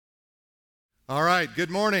All right, good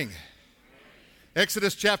morning.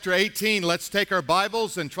 Exodus chapter 18, let's take our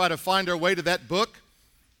Bibles and try to find our way to that book.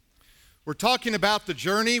 We're talking about the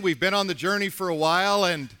journey. We've been on the journey for a while,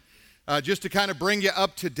 and just to kind of bring you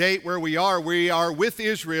up to date where we are with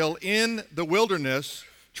Israel in the wilderness,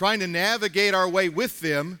 trying to navigate our way with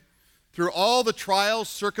them through all the trials,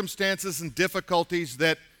 circumstances, and difficulties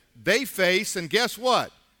that they face, and guess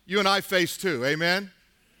what? You and I face too, amen?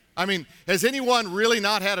 I mean, has anyone really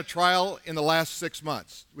not had a trial in the last 6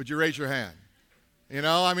 months? Would you raise your hand?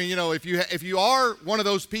 If you are one of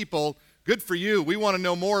those people, good for you. We want to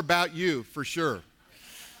know more about you for sure.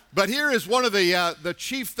 But here is one of the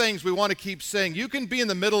chief things we want to keep saying. You can be in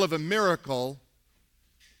the middle of a miracle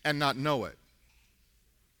and not know it.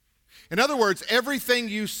 In other words, everything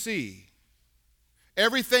you see,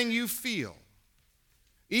 everything you feel,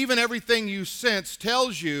 even everything you sense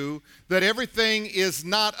tells you that everything is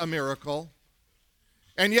not a miracle.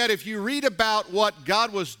 And yet if you read about what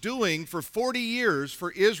God was doing for 40 years for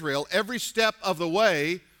Israel, every step of the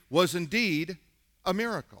way was indeed a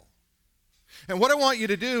miracle. And what I want you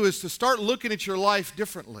to do is to start looking at your life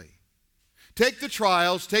differently. Take the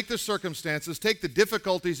trials, take the circumstances, take the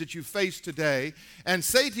difficulties that you face today, and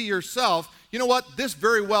say to yourself, you know what, this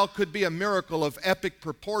very well could be a miracle of epic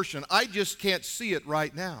proportion. I just can't see it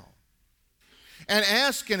right now. And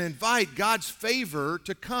ask and invite God's favor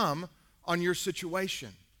to come on your situation.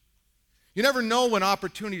 You never know when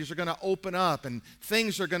opportunities are going to open up and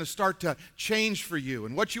things are going to start to change for you.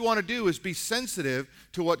 And what you want to do is be sensitive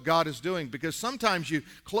to what God is doing, because sometimes you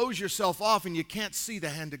close yourself off and you can't see the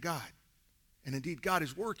hand of God. And indeed, God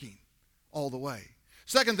is working all the way.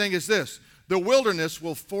 Second thing is this: the wilderness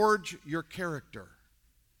will forge your character.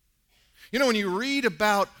 You know, when you read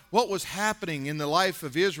about what was happening in the life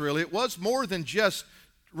of Israel, it was more than just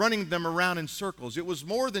running them around in circles. It was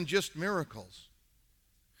more than just miracles.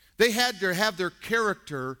 They had to have their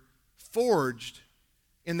character forged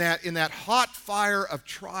in that hot fire of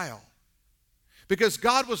trial. Because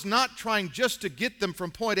God was not trying just to get them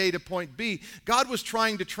from point A to point B. God was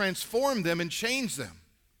trying to transform them and change them.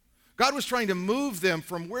 God was trying to move them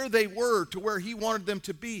from where they were to where He wanted them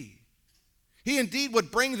to be. He indeed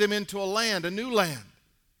would bring them into a land, a new land.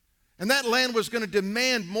 And that land was going to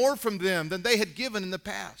demand more from them than they had given in the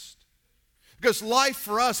past. Because life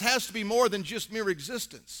for us has to be more than just mere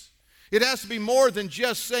existence. It has to be more than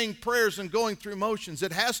just saying prayers and going through motions.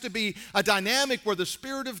 It has to be a dynamic where the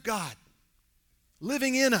Spirit of God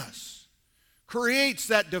living in us creates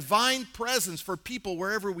that divine presence for people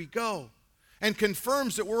wherever we go and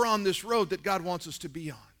confirms that we're on this road that God wants us to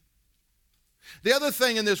be on. The other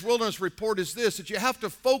thing in this wilderness report is this: that you have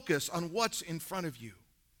to focus on what's in front of you.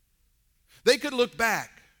 They could look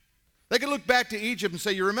back. They could look back to Egypt and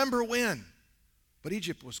say, you remember when? But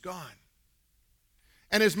Egypt was gone.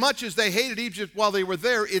 And as much as they hated Egypt while they were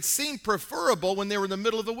there, it seemed preferable when they were in the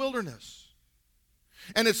middle of the wilderness.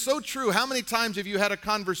 And it's so true. How many times have you had a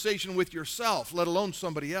conversation with yourself, let alone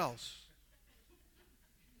somebody else?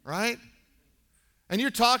 Right? And you're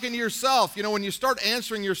talking to yourself. You know, when you start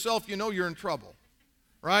answering yourself, you know you're in trouble.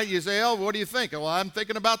 Right? You say, oh, what do you think? Well, I'm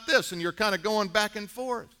thinking about this. And you're kind of going back and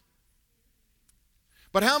forth.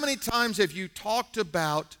 But how many times have you talked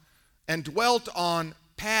about and dwelt on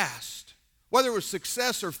past, whether it was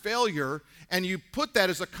success or failure, and you put that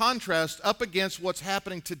as a contrast up against what's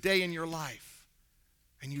happening today in your life?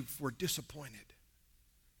 And you were disappointed.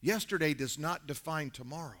 Yesterday does not define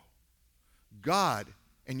tomorrow. God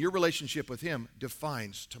and your relationship with Him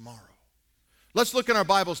defines tomorrow. Let's look in our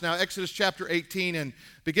Bibles now, Exodus chapter 18, and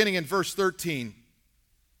beginning in verse 13.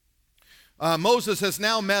 Moses has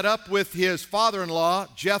now met up with his father-in-law,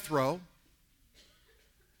 Jethro.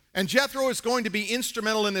 And Jethro is going to be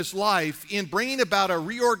instrumental in his life in bringing about a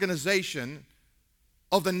reorganization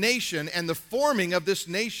of the nation and the forming of this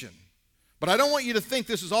nation. But I don't want you to think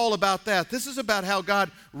this is all about that. This is about how God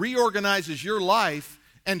reorganizes your life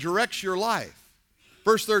and directs your life.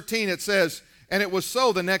 Verse 13, it says, and it was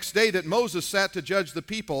so the next day that Moses sat to judge the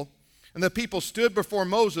people, and the people stood before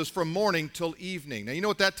Moses from morning till evening. Now, you know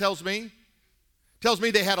what that tells me? It tells me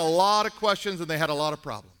they had a lot of questions and they had a lot of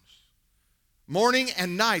problems. Morning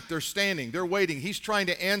and night, they're standing, they're waiting. He's trying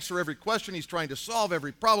to answer every question. He's trying to solve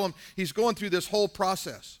every problem. He's going through this whole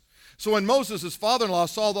process. So when Moses, his father-in-law,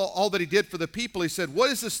 saw all that he did for the people, he said, what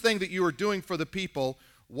is this thing that you are doing for the people?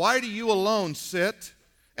 Why do you alone sit,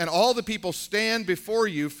 and all the people stand before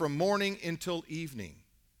you from morning until evening?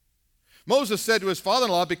 Moses said to his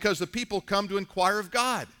father-in-law, because the people come to inquire of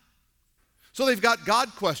God. So they've got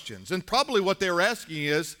God questions. And probably what they were asking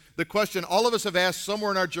is the question all of us have asked somewhere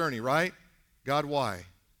in our journey, right? God, why?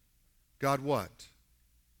 God, what?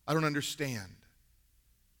 I don't understand.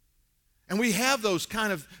 And we have those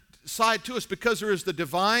kind of side to us because there is the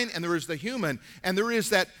divine and there is the human, and there is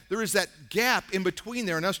that gap in between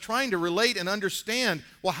there, and us trying to relate and understand,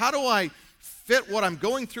 well, how do I fit what I'm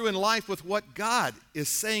going through in life with what God is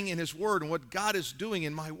saying in His Word and what God is doing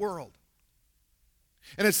in my world?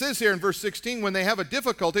 And it says here in verse 16, when they have a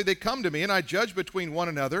difficulty, they come to me, and I judge between one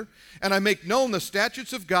another, and I make known the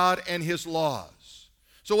statutes of God and His laws.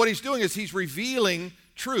 So what he's doing is he's revealing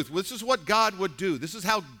truth. This is what God would do. This is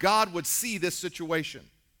how God would see this situation.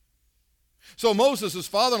 So Moses, his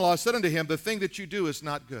father-in-law, said unto him, the thing that you do is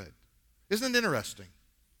not good. Isn't it interesting?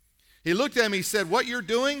 He looked at him, he said, what you're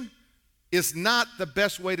doing is not the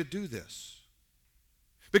best way to do this.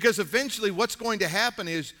 Because eventually what's going to happen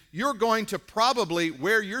is you're going to probably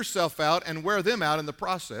wear yourself out and wear them out in the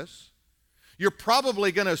process. You're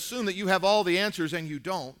probably going to assume that you have all the answers and you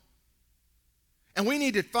don't. And we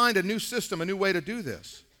need to find a new system, a new way to do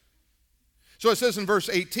this. So it says in verse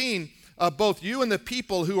 18, both you and the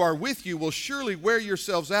people who are with you will surely wear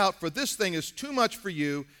yourselves out, for this thing is too much for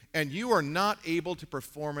you, and you are not able to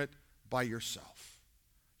perform it by yourself.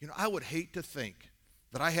 You know, I would hate to think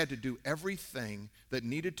that I had to do everything that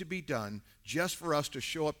needed to be done just for us to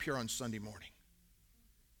show up here on Sunday morning.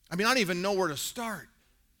 I mean, I don't even know where to start.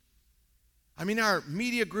 I mean, our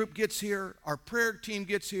media group gets here, our prayer team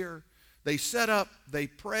gets here, they set up, they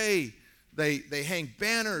pray, they hang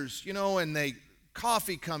banners, you know, and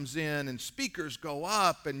coffee comes in and speakers go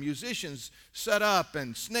up and musicians set up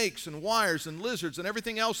and snakes and wires and lizards and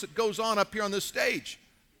everything else that goes on up here on this stage.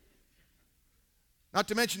 Not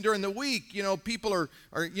to mention during the week, you know, people are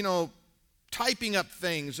you know, typing up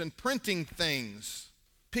things and printing things,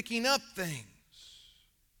 picking up things.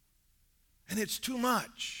 And it's too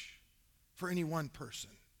much for any one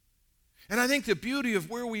person. And I think the beauty of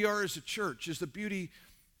where we are as a church is the beauty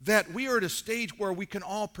that we are at a stage where we can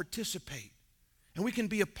all participate and we can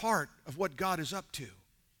be a part of what God is up to.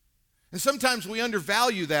 And sometimes we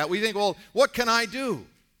undervalue that. We think, well, what can I do?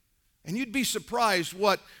 And you'd be surprised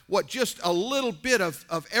what just a little bit of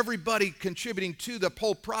everybody contributing to the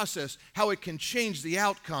whole process, how it can change the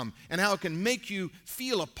outcome and how it can make you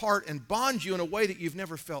feel a part and bond you in a way that you've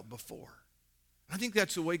never felt before. I think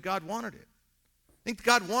that's the way God wanted it. I think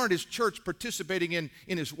God wanted His church participating in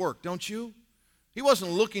His work, don't you? He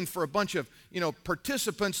wasn't looking for a bunch of, you know,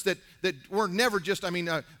 participants that were never just,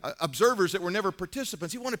 observers that were never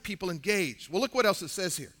participants. He wanted people engaged. Well, look what else it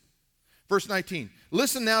says here. Verse 19,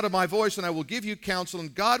 listen now to my voice, and I will give you counsel,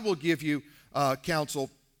 and God will give you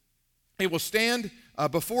counsel. He will stand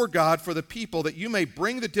before God for the people, that you may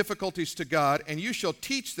bring the difficulties to God, and you shall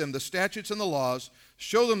teach them the statutes and the laws,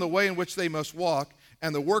 show them the way in which they must walk,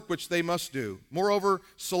 and the work which they must do. Moreover,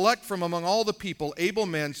 select from among all the people able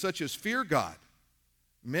men such as fear God,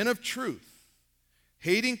 men of truth,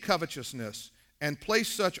 hating covetousness, and place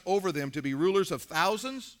such over them to be rulers of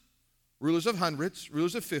thousands, rulers of hundreds,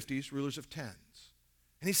 rulers of 50s, rulers of 10s.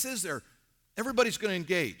 And he says there, everybody's going to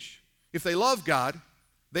engage. If they love God,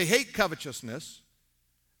 they hate covetousness,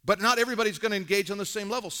 but not everybody's going to engage on the same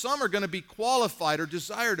level. Some are going to be qualified or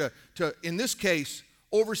desire to, in this case,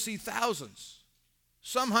 oversee thousands.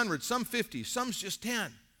 Some hundreds, some 50s, some's just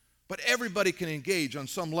 10. But everybody can engage on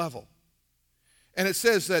some level. And it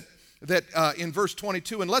says that in verse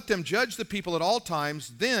 22, and let them judge the people at all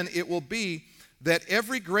times, then it will be that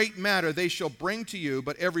every great matter they shall bring to you,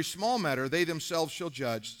 but every small matter they themselves shall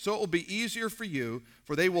judge. So it will be easier for you,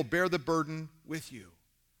 for they will bear the burden with you.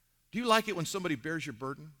 Do you like it when somebody bears your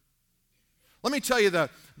burden? Let me tell you,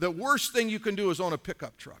 the worst thing you can do is own a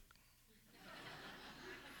pickup truck.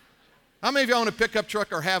 How many of you own a pickup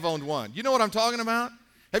truck or have owned one? You know what I'm talking about?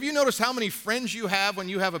 Have you noticed how many friends you have when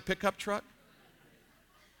you have a pickup truck?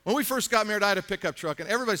 When we first got married, I had a pickup truck, and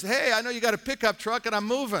everybody said, hey, I know you got a pickup truck, and I'm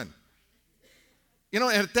moving. You know,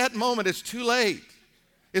 and at that moment, it's too late.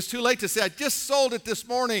 It's too late to say, I just sold it this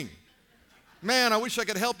morning. Man, I wish I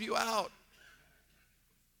could help you out.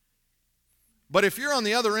 But if you're on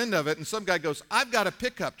the other end of it and some guy goes, I've got a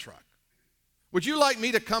pickup truck, would you like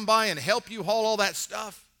me to come by and help you haul all that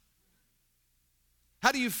stuff?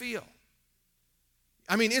 How do you feel?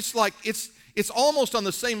 I mean, it's like, it's almost on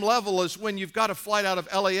the same level as when you've got a flight out of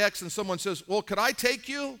LAX and someone says, well, could I take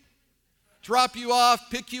you? Drop you off,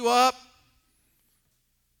 pick you up?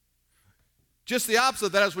 Just the opposite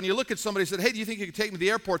of that is when you look at somebody and say, hey, do you think you could take me to the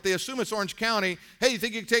airport? They assume it's Orange County. Hey, do you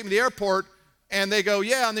think you could take me to the airport? And they go,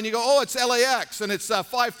 yeah. And then you go, oh, it's LAX, and it's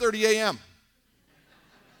 5:30 a.m.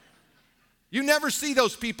 You never see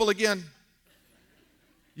those people again.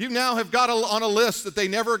 You now have got on a list that they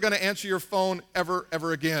never are going to answer your phone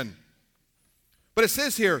ever again. But it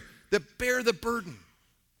says here that bear the burden.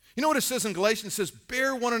 You know what it says in Galatians? It says,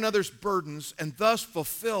 bear one another's burdens and thus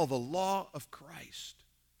fulfill the law of Christ.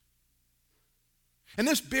 And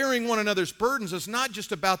this bearing one another's burdens is not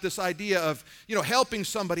just about this idea of, helping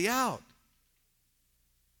somebody out.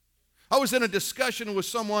 I was in a discussion with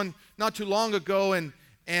someone not too long ago, and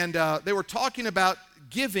they were talking about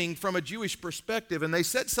giving from a Jewish perspective, and they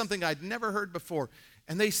said something I'd never heard before.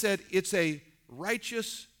 And they said, it's a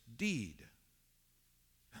righteous deed.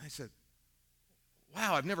 And I said,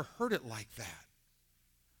 wow, I've never heard it like that.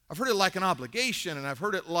 I've heard it like an obligation, and I've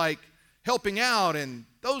heard it like helping out and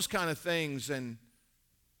those kind of things,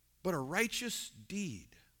 but a righteous deed.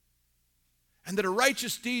 And that a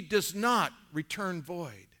righteous deed does not return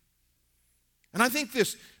void. And I think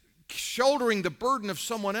this shouldering the burden of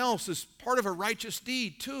someone else is part of a righteous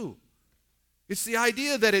deed too. It's the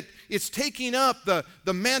idea that it's taking up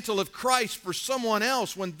the mantle of Christ for someone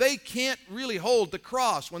else when they can't really hold the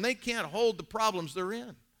cross, when they can't hold the problems they're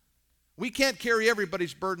in. We can't carry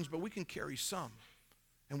everybody's burdens, but we can carry some,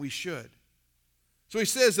 and we should. So he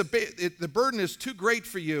says the burden is too great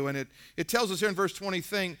for you, and it tells us here in verse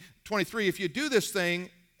 23, if you do this thing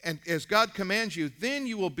and as God commands you, then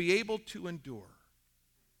you will be able to endure.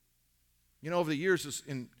 Over the years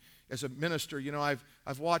as a minister,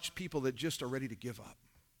 I've watched people that just are ready to give up.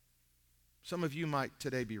 Some of you might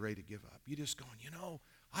today be ready to give up. You're just going,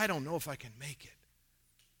 I don't know if I can make it.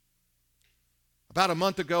 About a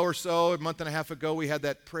month ago or so, a month and a half ago, we had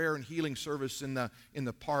that prayer and healing service in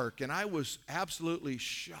the park, and I was absolutely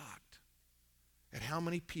shocked at how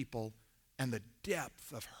many people and the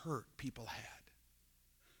depth of hurt people had.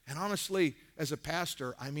 And honestly, as a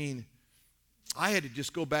pastor, I had to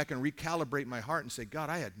just go back and recalibrate my heart and say, God,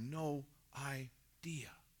 I had no idea.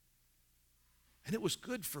 And it was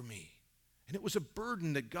good for me. And it was a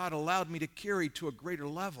burden that God allowed me to carry to a greater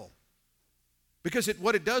level. Because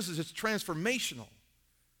what it does is it's transformational.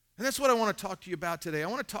 And that's what I want to talk to you about today. I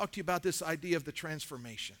want to talk to you about this idea of the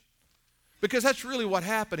transformation. Because that's really what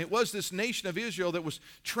happened. It was this nation of Israel that was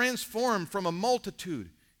transformed from a multitude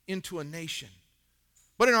into a nation.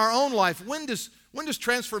 But in our own life, when does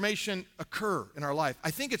transformation occur in our life?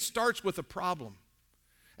 I think it starts with a problem.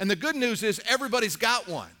 And the good news is everybody's got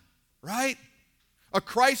one, right? A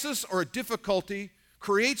crisis or a difficulty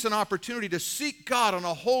creates an opportunity to seek God on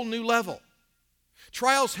a whole new level.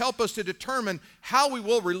 Trials help us to determine how we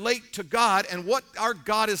will relate to God and what our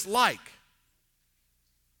God is like.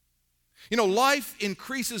 Life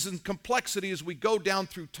increases in complexity as we go down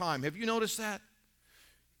through time. Have you noticed that?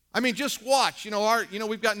 Just watch.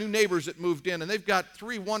 We've got new neighbors that moved in, and they've got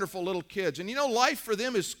 3 wonderful little kids. And life for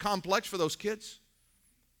them is complex for those kids.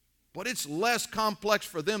 But it's less complex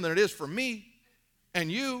for them than it is for me and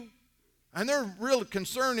you. And their real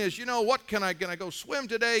concern is, what can I go swim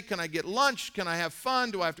today? Can I get lunch? Can I have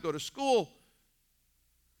fun? Do I have to go to school?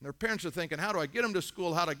 And their parents are thinking, how do I get them to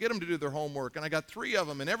school? How do I get them to do their homework? And I got 3 of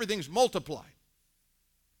them, and everything's multiplied.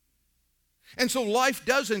 And so life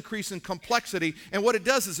does increase in complexity, and what it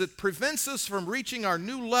does is it prevents us from reaching our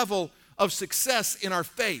new level of success in our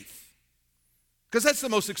faith. Because that's the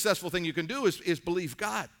most successful thing you can do is believe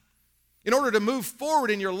God. In order to move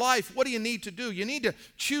forward in your life, what do you need to do? You need to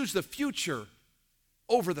choose the future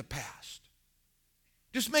over the past.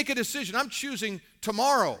 Just make a decision. I'm choosing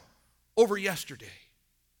tomorrow over yesterday.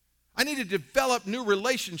 I need to develop new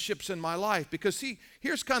relationships in my life because,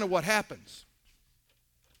 here's kind of what happens.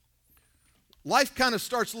 Life kind of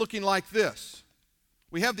starts looking like this.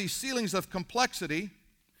 We have these ceilings of complexity,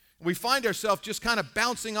 and we find ourselves just kind of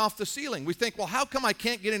bouncing off the ceiling. We think, well, how come I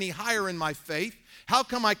can't get any higher in my faith? How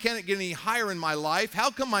come I can't get any higher in my life?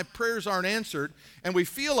 How come my prayers aren't answered? And we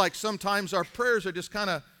feel like sometimes our prayers are just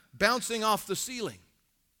kind of bouncing off the ceiling.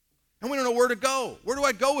 And we don't know where to go. Where do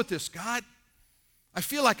I go with this, God? I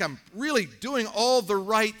feel like I'm really doing all the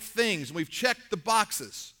right things. And we've checked the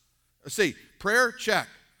boxes. Let's see, prayer, check.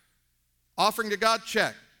 Offering to God,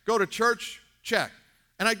 check. Go to church, check.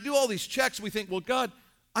 And I do all these checks, and we think, well, God,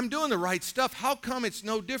 I'm doing the right stuff. How come it's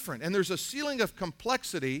no different? And there's a ceiling of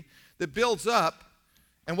complexity that builds up.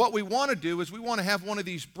 And what we want to do is we want to have one of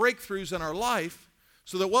these breakthroughs in our life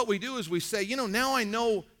so that what we do is we say, now I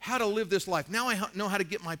know how to live this life. Now I know how to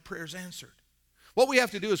get my prayers answered. What we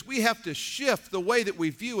have to do is we have to shift the way that we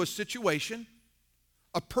view a situation,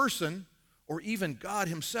 a person, or even God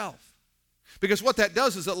himself. Because what that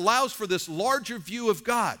does is it allows for this larger view of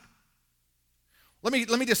God. Let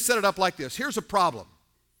me just set it up like this. Here's a problem.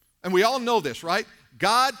 And we all know this, right?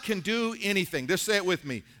 God can do anything. Just say it with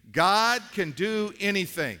me. God can do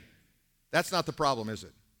anything. That's not the problem, is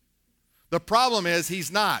it? The problem is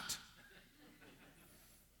he's not.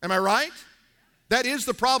 Am I right? That is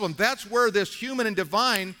the problem. That's where this human and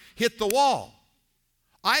divine hit the wall.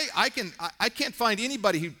 I can't find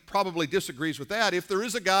anybody who probably disagrees with that. If there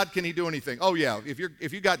is a God, can he do anything? Oh yeah, if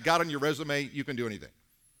you got God on your resume, you can do anything.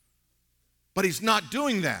 But he's not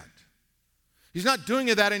doing that. He's not doing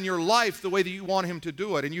that in your life the way that you want him to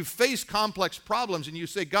do it. And you face complex problems and you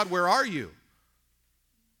say, God, where are you?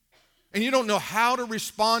 And you don't know how to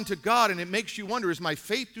respond to God, and it makes you wonder, is my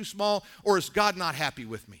faith too small, or is God not happy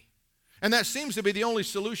with me? And that seems to be the only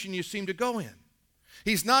solution you seem to go in.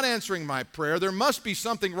 He's not answering my prayer. There must be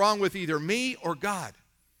something wrong with either me or God.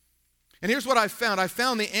 And here's what I found. I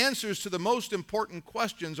found the answers to the most important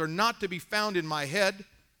questions are not to be found in my head,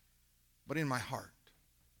 but in my heart.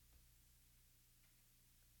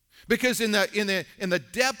 Because in the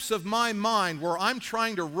depths of my mind, where I'm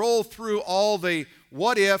trying to roll through all the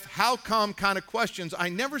what if, how come kind of questions, I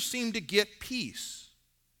never seem to get peace.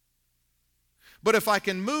 But if I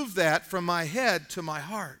can move that from my head to my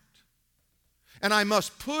heart, and I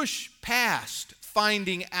must push past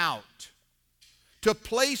finding out to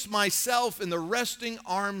place myself in the resting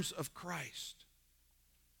arms of Christ.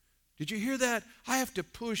 Did you hear that? I have to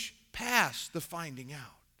push past the finding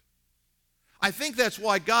out. I think that's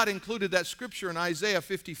why God included that scripture in Isaiah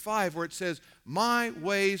 55 where it says, my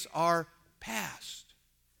ways are past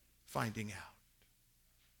finding out.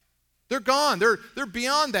 They're gone. They're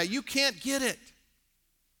beyond that. You can't get it.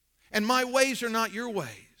 And my ways are not your ways.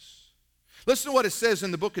 Listen to what it says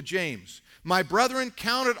in the book of James. My brethren,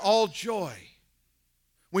 count it all joy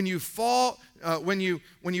when you fall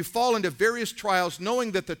into various trials,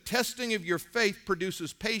 knowing that the testing of your faith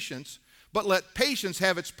produces patience. But let patience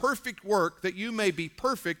have its perfect work, that you may be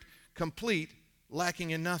perfect, complete,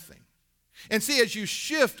 lacking in nothing. And see, as you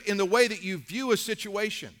shift in the way that you view a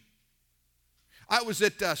situation. I was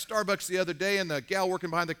at Starbucks the other day, and the gal working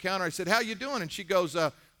behind the counter, I said, how you doing? And she goes,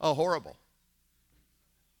 oh, horrible.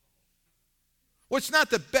 Well, it's not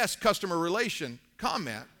the best customer relation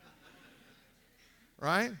comment,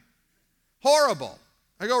 right? Horrible.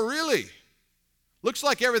 I go, really? Looks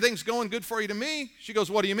like everything's going good for you to me. She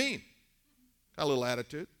goes, what do you mean? Got a little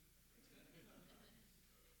attitude.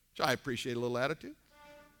 Which I appreciate a little attitude.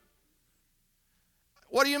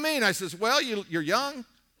 What do you mean? I says, well, you're young.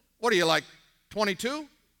 What are you, like 22?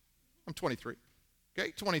 I'm 23.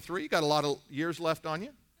 Okay, 23. You got a lot of years left on you.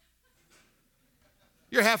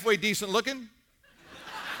 You're halfway decent looking.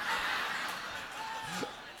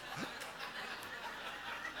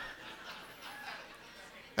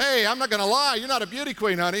 Hey, I'm not going to lie. You're not a beauty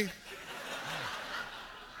queen, honey.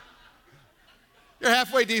 You're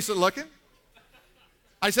halfway decent looking.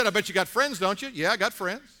 I said, I bet you got friends, don't you? Yeah, I got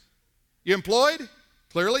friends. You employed?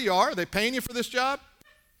 Clearly you are. Are they paying you for this job?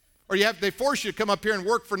 Or they force you to come up here and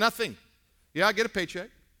work for nothing? Yeah, I get a paycheck.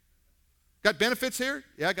 Got benefits here?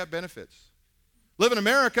 Yeah, I got benefits. Live in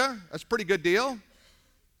America? That's a pretty good deal.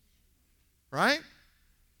 Right?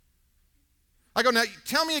 I go, now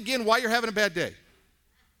tell me again why you're having a bad day.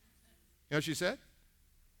 You know what she said?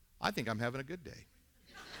 I think I'm having a good day.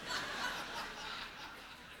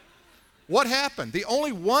 What happened? The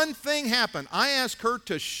only one thing happened. I asked her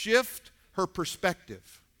to shift her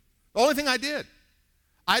perspective. The only thing I did.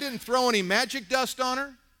 I didn't throw any magic dust on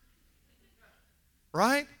her.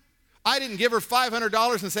 Right? I didn't give her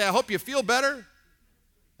 $500 and say, I hope you feel better.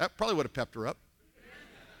 That probably would have pepped her up.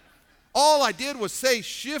 All I did was say,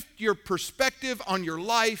 shift your perspective on your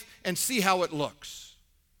life and see how it looks.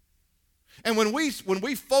 And when we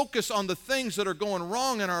focus on the things that are going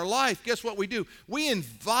wrong in our life, guess what we do? We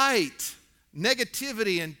invite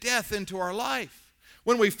negativity and death into our life.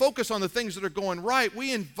 When we focus on the things that are going right,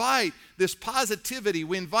 we invite this positivity.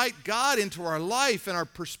 We invite God into our life, and our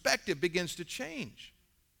perspective begins to change.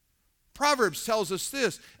 Proverbs tells us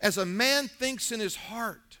this, as a man thinks in his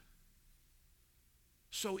heart,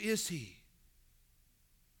 so is he.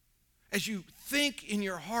 As you think in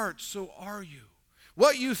your heart, so are you.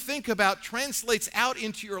 What you think about translates out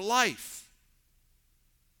into your life.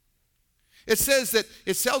 It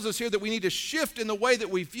tells us here that we need to shift in the way that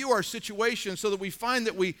we view our situation so that we find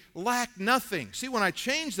that we lack nothing. See, when I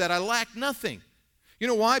change that, I lack nothing. You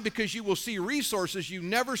know why? Because you will see resources you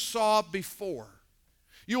never saw before.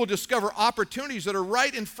 You will discover opportunities that are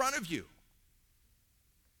right in front of you.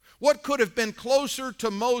 What could have been closer to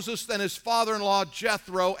Moses than his father-in-law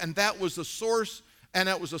Jethro, and that was the source and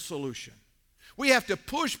that was a solution. We have to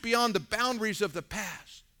push beyond the boundaries of the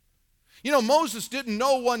past. You know, Moses didn't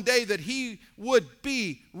know one day that he would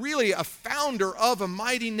be really a founder of a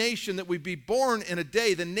mighty nation that would be born in a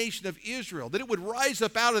day, the nation of Israel, that it would rise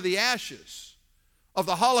up out of the ashes of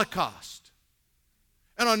the Holocaust.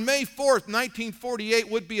 And on May 4th, 1948,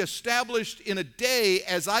 would be established in a day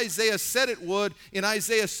as Isaiah said it would in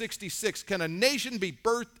Isaiah 66. Can a nation be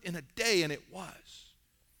birthed in a day? And it was.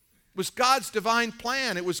 It was God's divine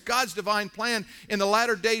plan. It was God's divine plan in the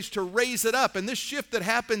latter days to raise it up. And this shift that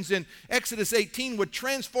happens in Exodus 18 would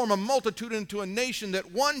transform a multitude into a nation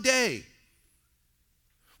that one day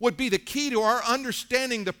would be the key to our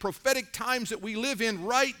understanding the prophetic times that we live in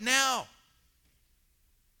right now.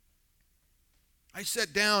 I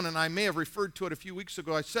sat down, and I may have referred to it a few weeks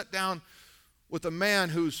ago. I sat down with a man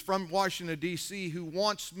who's from Washington, D.C., who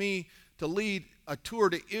wants me to lead a tour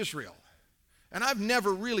to Israel. And I've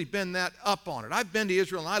never really been that up on it. I've been to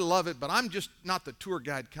Israel, and I love it, but I'm just not the tour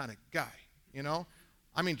guide kind of guy, you know?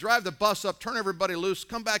 I mean, drive the bus up, turn everybody loose,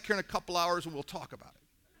 come back here in a couple hours, and we'll talk about it.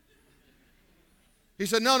 He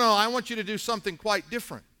said, no, I want you to do something quite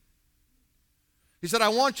different. He said, I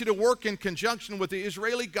want you to work in conjunction with the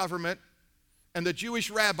Israeli government and the Jewish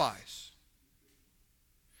rabbis.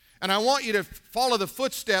 And I want you to follow the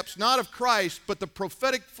footsteps, not of Christ, but the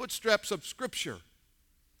prophetic footsteps of Scripture.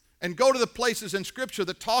 And go to the places in Scripture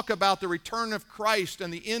that talk about the return of Christ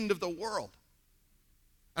and the end of the world.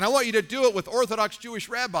 And I want you to do it with Orthodox Jewish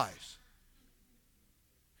rabbis.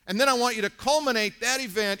 And then I want you to culminate that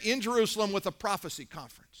event in Jerusalem with a prophecy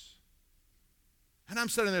conference. And I'm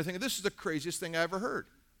sitting there thinking, this is the craziest thing I ever heard.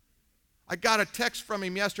 I got a text from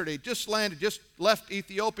him yesterday, just left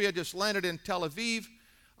Ethiopia, just landed in Tel Aviv.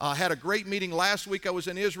 Had a great meeting last week. I was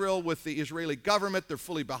in Israel with the Israeli government. They're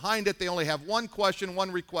fully behind it. They only have one question,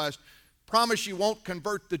 one request. Promise you won't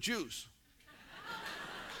convert the Jews.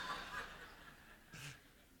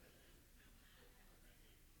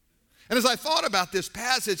 And as I thought about this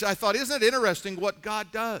passage, I thought, isn't it interesting what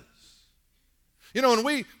God does? You know,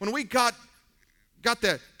 when we got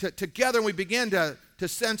together and we began to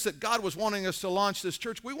sense that God was wanting us to launch this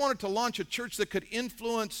church, we wanted to launch a church that could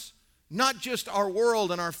influence not just our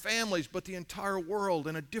world and our families, but the entire world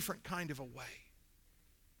in a different kind of a way.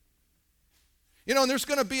 You know, and there's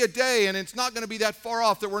going to be a day, and it's not going to be that far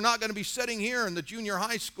off, that we're not going to be sitting here in the junior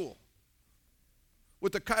high school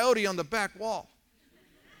with the coyote on the back wall.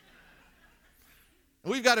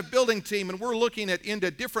 And we've got a building team, and we're looking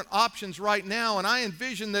into different options right now, and I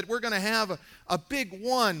envision that we're going to have a big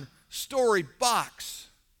one-story box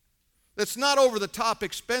that's not over the top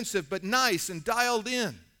expensive, but nice and dialed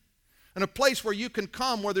in. And a place where you can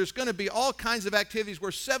come, where there's going to be all kinds of activities,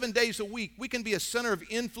 where 7 days a week we can be a center of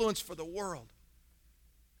influence for the world.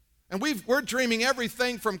 And we're dreaming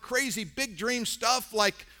everything from crazy big dream stuff,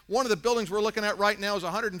 like one of the buildings we're looking at right now is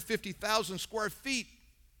 150,000 square feet.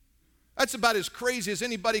 That's about as crazy as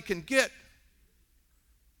anybody can get.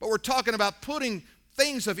 But we're talking about putting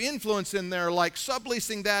things of influence in there, like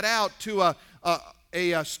subleasing that out to a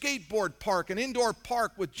skateboard park, an indoor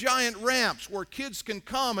park with giant ramps where kids can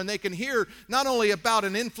come and they can hear not only about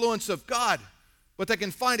an influence of God, but they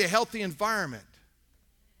can find a healthy environment.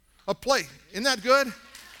 A place. Isn't that good?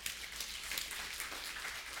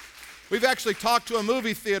 We've actually talked to a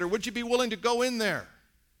movie theater. Would you be willing to go in there?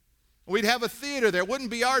 We'd have a theater there. It wouldn't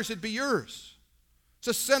be ours, it'd be yours. It's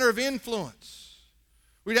a center of influence.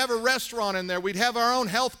 We'd have a restaurant in there. We'd have our own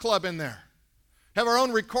health club in there. Have our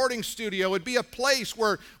own recording studio. It'd be a place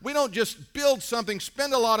where we don't just build something,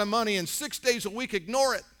 spend a lot of money, and 6 days a week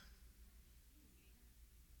ignore it.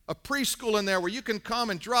 A preschool in there where you can come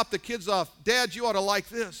and drop the kids off. Dad, you ought to like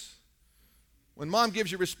this. When mom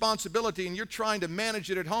gives you responsibility and you're trying to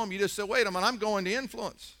manage it at home, you just say, wait a minute, I'm going to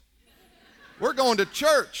influence. We're going to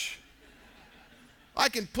church. I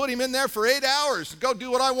can put him in there for 8 hours and go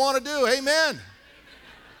do what I want to do. Amen.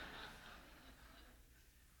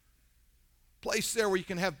 Place there where you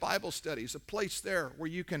can have Bible studies, a place there where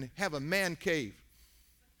you can have a man cave.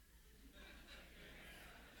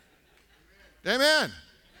 Amen.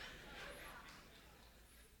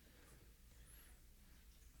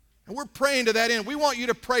 And we're praying to that end. We want you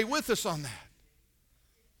to pray with us on that.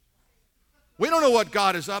 We don't know what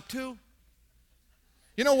God is up to.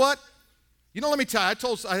 You know what? Let me tell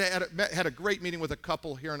you, I had a great meeting with a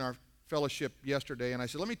couple here in our fellowship yesterday, and I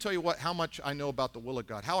said, let me tell you how much I know about the will of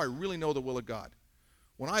God, how I really know the will of God.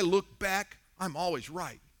 When I look back, I'm always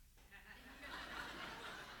right.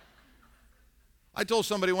 I told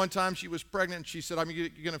somebody one time she was pregnant, and she said, you're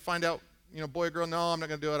going to find out, boy or girl? No, I'm not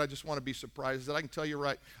going to do it. I just want to be surprised. I said, I can tell you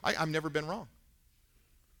right. I've never been wrong.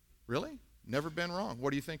 Really? Never been wrong. What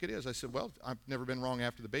do you think it is? I said, well, I've never been wrong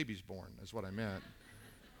after the baby's born. That's what I meant.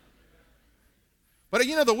 But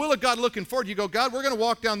the will of God looking forward, you go, God, we're going to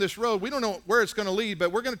walk down this road. We don't know where it's going to lead, but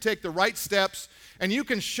we're going to take the right steps. And you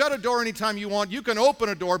can shut a door anytime you want. You can open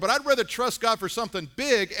a door, but I'd rather trust God for something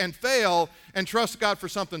big and fail and trust God for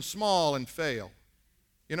something small and fail.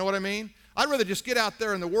 You know what I mean? I'd rather just get out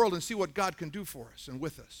there in the world and see what God can do for us and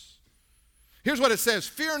with us. Here's what it says,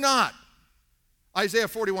 fear not. Isaiah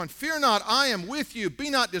 41, fear not, I am with you. Be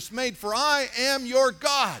not dismayed, for I am your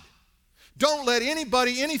God. Don't let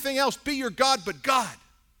anybody, anything else be your God but God.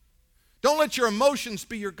 Don't let your emotions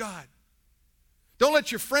be your God. Don't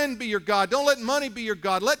let your friend be your God. Don't let money be your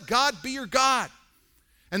God. Let God be your God.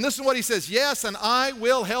 And this is what he says, yes, and I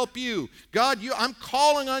will help you. God, I'm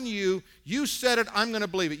calling on you. You said it, I'm going to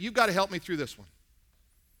believe it. You've got to help me through this one.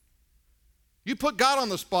 You put God on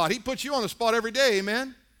the spot. He puts you on the spot every day,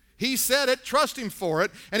 amen? He said it, trust him for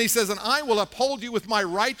it. And he says, and I will uphold you with my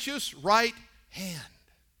righteous right hand.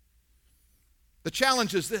 The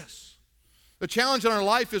challenge is this. The challenge in our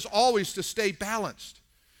life is always to stay balanced.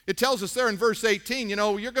 It tells us there in verse 18, you're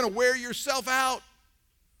going to wear yourself out.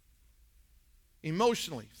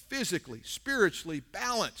 Emotionally, physically, spiritually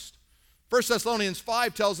balanced. 1 Thessalonians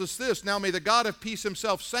 5 tells us this, now may the God of peace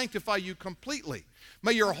himself sanctify you completely.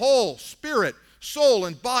 May your whole spirit, soul,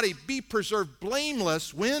 and body be preserved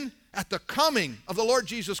blameless when? At the coming of the Lord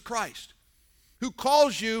Jesus Christ. Who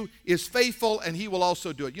calls you is faithful, and he will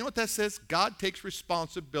also do it. You know what that says? God takes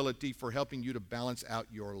responsibility for helping you to balance out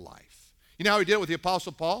your life. You know how he did it with the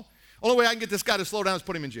Apostle Paul? Only way I can get this guy to slow down is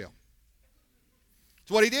put him in jail.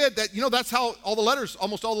 So what he did, that's how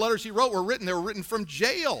almost all the letters he wrote were written. They were written from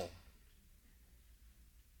jail.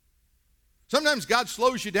 Sometimes God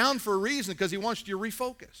slows you down for a reason because he wants you to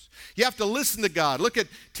refocus. You have to listen to God.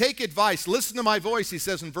 Take advice. Listen to my voice, he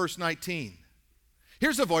says in verse 19.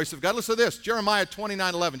 Here's the voice of God. Listen to this, Jeremiah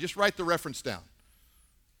 29:11. Just write the reference down.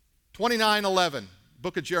 29:11,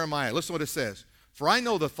 book of Jeremiah. Listen to what it says. For I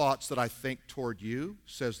know the thoughts that I think toward you,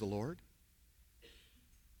 says the Lord.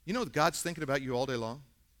 You know God's thinking about you all day long?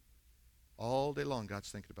 All day long God's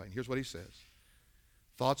thinking about you. And here's what he says.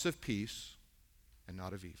 Thoughts of peace and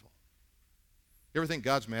not of evil. You ever think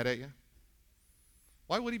God's mad at you?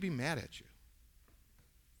 Why would he be mad at you?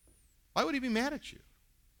 Why would he be mad at you?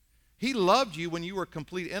 He loved you when you were a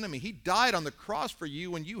complete enemy. He died on the cross for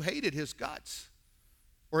you when you hated his guts,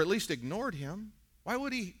 or at least ignored him. Why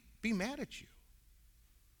would he be mad at you?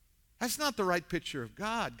 That's not the right picture of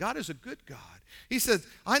God. God is a good God. He said,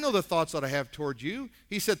 I know the thoughts that I have toward you.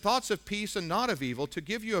 He said, thoughts of peace and not of evil, to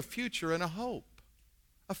give you a future and a hope.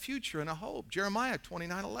 A future and a hope. Jeremiah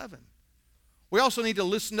 29:11. We also need to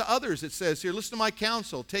listen to others. It says here, listen to my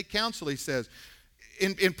counsel. Take counsel, he says.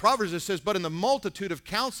 In Proverbs it says, but in the multitude of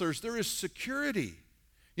counselors there is security.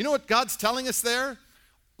 You know what God's telling us there?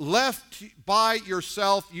 Left by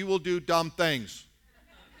yourself, you will do dumb things.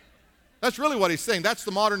 That's really what he's saying. That's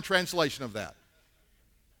the modern translation of that.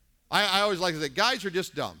 I always like to say, guys are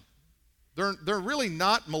just dumb. They're really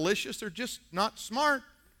not malicious. They're just not smart.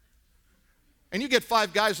 And you get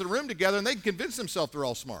 5 guys in a room together and they can convince themselves they're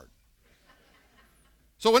all smart.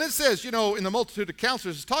 So when it says, in the multitude of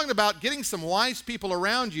counselors, it's talking about getting some wise people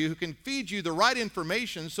around you who can feed you the right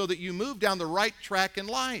information so that you move down the right track in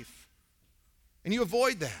life. And you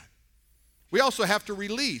avoid that. We also have to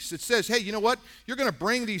release. It says, hey, you know what? You're going to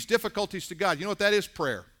bring these difficulties to God. You know what that is?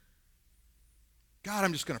 Prayer. God,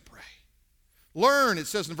 I'm just going to pray. Learn, it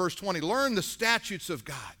says in verse 20, learn the statutes of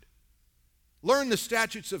God. Learn the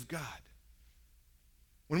statutes of God.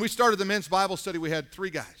 When we started the men's Bible study, we had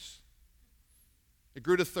 3 guys. It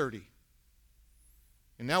grew to 30.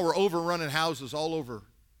 And now we're overrunning houses all over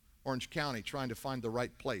Orange County trying to find the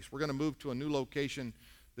right place. We're going to move to a new location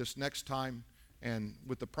this next time, and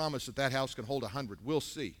with the promise that that house can hold 100. We'll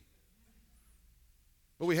see.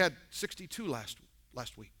 But we had 62 last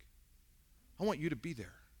week. I want you to be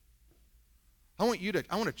there. I want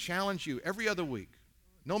to challenge you every other week.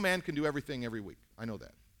 No man can do everything every week. I know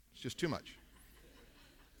that. It's just too much.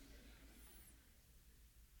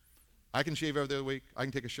 I can shave every other week. I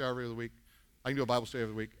can take a shower every other week. I can do a Bible study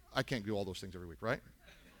every week. I can't do all those things every week, right?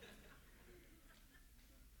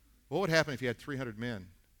 What would happen if you had 300 men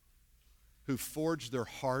who forged their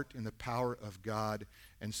heart in the power of God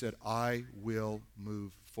and said, I will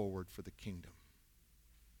move forward for the kingdom?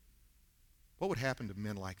 What would happen to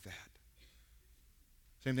men like that?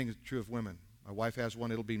 Same thing is true of women. My wife has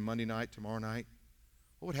one. It'll be Monday night, tomorrow night.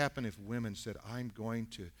 What would happen if women said, I'm going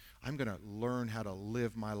to learn how to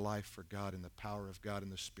live my life for God in the power of God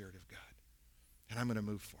and the Spirit of God, and I'm going to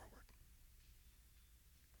move forward?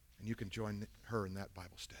 And you can join her in that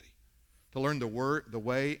Bible study to learn the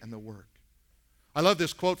way and the work. I love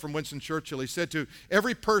this quote from Winston Churchill. He said, to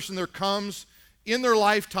every person there comes in their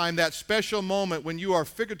lifetime that special moment when you are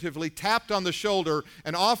figuratively tapped on the shoulder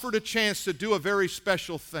and offered a chance to do a very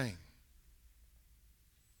special thing.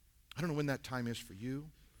 I don't know when that time is for you,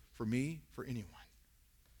 for me, for anyone.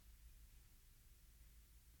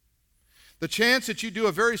 The chance that you do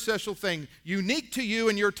a very special thing, unique to you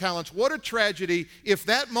and your talents. What a tragedy if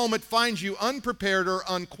that moment finds you unprepared or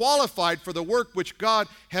unqualified for the work which God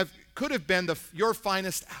could have been your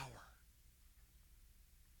finest hour.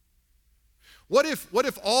 What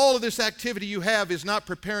if all of this activity you have is not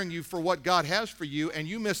preparing you for what God has for you, and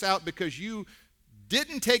you miss out because you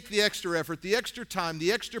didn't take the extra effort, the extra time,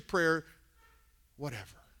 the extra prayer,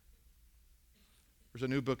 whatever? There's a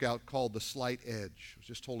new book out called The Slight Edge. I was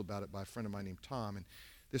just told about it by a friend of mine named Tom. And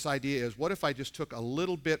this idea is, what if I just took a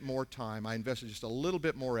little bit more time, I invested just a little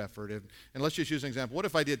bit more effort, and let's just use an example. What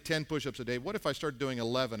if I did 10 push-ups a day? What if I started doing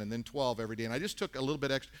 11 and then 12 every day, and I just took a little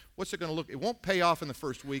bit extra? What's it going to look? It won't pay off in the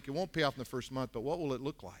first week. It won't pay off in the first month, but what will it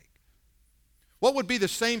look like? What would be the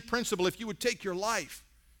same principle if you would take your life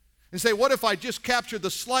and say, what if I just captured the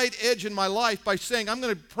slight edge in my life by saying, I'm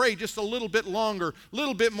going to pray just a little bit longer, a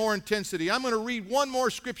little bit more intensity. I'm going to read one more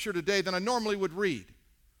scripture today than I normally would read.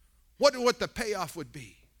 What the payoff would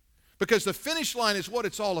be. Because the finish line is what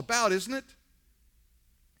it's all about, isn't it?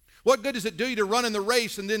 What good does it do you to run in the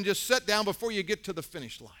race and then just sit down before you get to the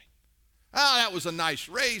finish line? That was a nice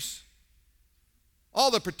race. All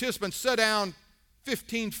the participants sat down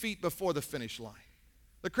 15 feet before the finish line.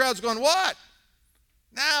 The crowd's going, what?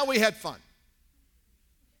 Now we had fun.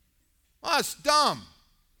 Well, it's dumb,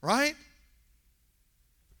 right?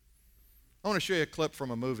 I want to show you a clip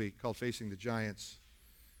from a movie called Facing the Giants.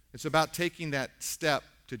 It's about taking that step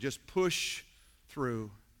to just push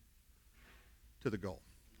through to the goal.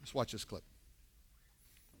 Let's watch this clip.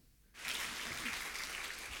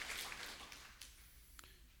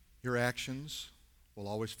 Your actions will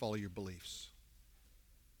always follow your beliefs.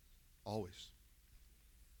 Always.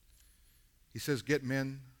 He says, get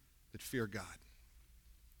men that fear God.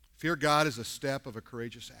 Fear God is a step of a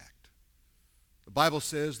courageous act. The Bible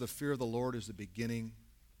says the fear of the Lord is the beginning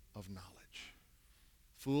of knowledge.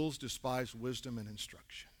 Fools despise wisdom and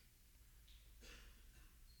instruction.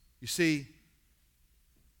 You see,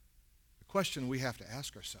 the question we have to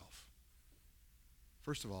ask ourselves,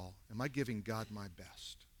 first of all, am I giving God my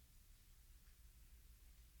best?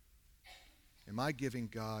 Am I giving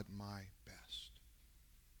God my best?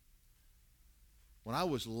 When I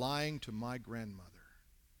was lying to my grandmother,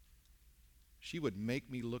 she would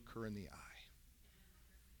make me look her in the eye.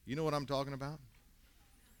 You know what I'm talking about?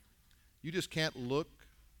 You just can't look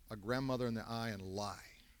a grandmother in the eye and lie.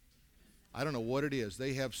 I don't know what it is.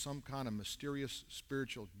 They have some kind of mysterious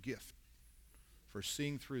spiritual gift for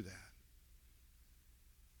seeing through that.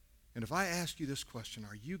 And if I ask you this question,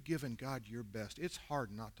 are you giving God your best? It's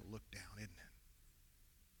hard not to look down, isn't it?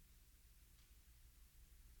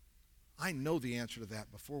 I know the answer to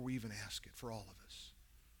that before we even ask it for all of us.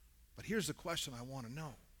 But here's the question I want to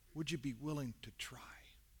know. Would you be willing to try?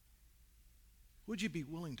 Would you be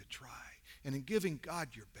willing to try? And in giving God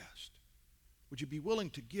your best, would you be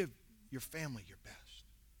willing to give your family your best?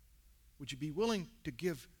 Would you be willing to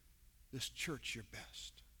give this church your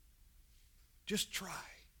best? Just try.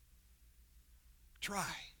 Try.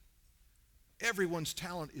 Everyone's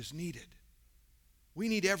talent is needed. We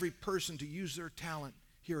need every person to use their talent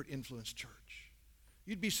here at Influence Church.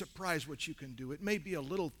 You'd be surprised what you can do. It may be a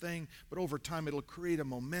little thing, but over time it'll create a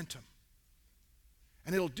momentum.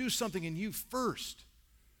 And it'll do something in you first.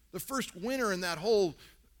 The first winner in that whole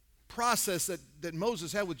process that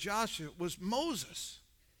Moses had with Joshua was Moses.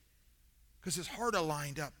 Because his heart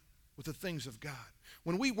aligned up with the things of God.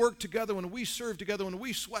 When we work together, when we serve together, when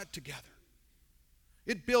we sweat together,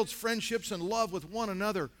 it builds friendships and love with one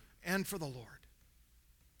another and for the Lord.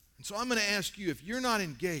 And so I'm going to ask you, if you're not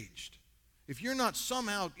engaged, if you're not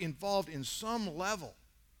somehow involved in some level,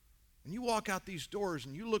 when you walk out these doors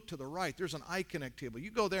and you look to the right, there's an iConnect table.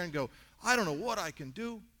 You go there and go, I don't know what I can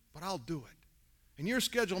do, but I'll do it. And your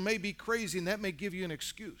schedule may be crazy, and that may give you an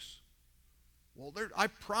excuse. Well, I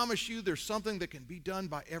promise you there's something that can be done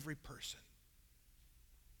by every person.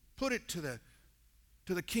 Put it to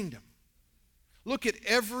the kingdom. Look at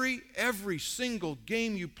every single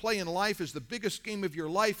game you play in life as the biggest game of your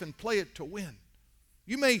life and play it to win.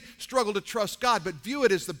 You may struggle to trust God, but view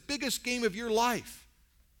it as the biggest game of your life.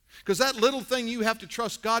 Because that little thing you have to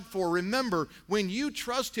trust God for, remember, when you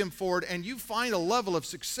trust Him for it and you find a level of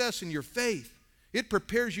success in your faith, it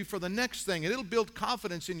prepares you for the next thing, and it'll build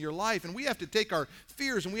confidence in your life. And we have to take our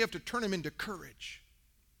fears and we have to turn them into courage.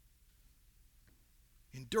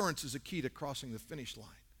 Endurance is a key to crossing the finish line.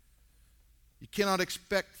 You cannot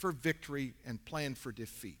expect for victory and plan for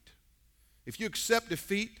defeat. If you accept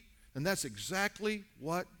defeat, then that's exactly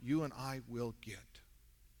what you and I will get.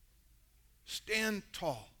 Stand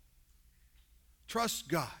tall. Trust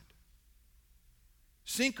God.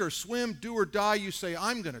 Sink or swim, do or die, you say,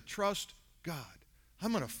 I'm going to trust God.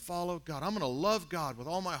 I'm going to follow God. I'm going to love God with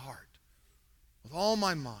all my heart, with all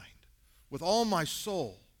my mind, with all my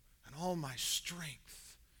soul, and all my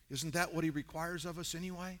strength. Isn't that what he requires of us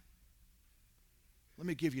anyway? Let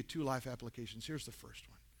me give you 2 life applications. Here's the first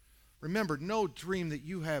one. Remember, no dream that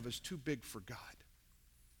you have is too big for God.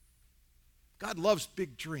 God loves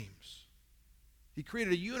big dreams. He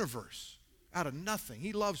created a universe out of nothing.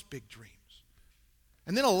 He loves big dreams.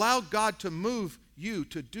 And then allow God to move you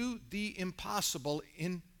to do the impossible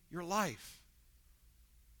in your life.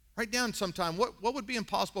 Write down sometime, what would be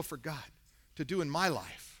impossible for God to do in my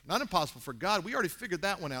life? Not impossible for God. We already figured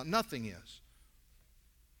that one out. Nothing is.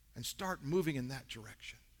 And start moving in that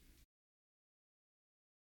direction.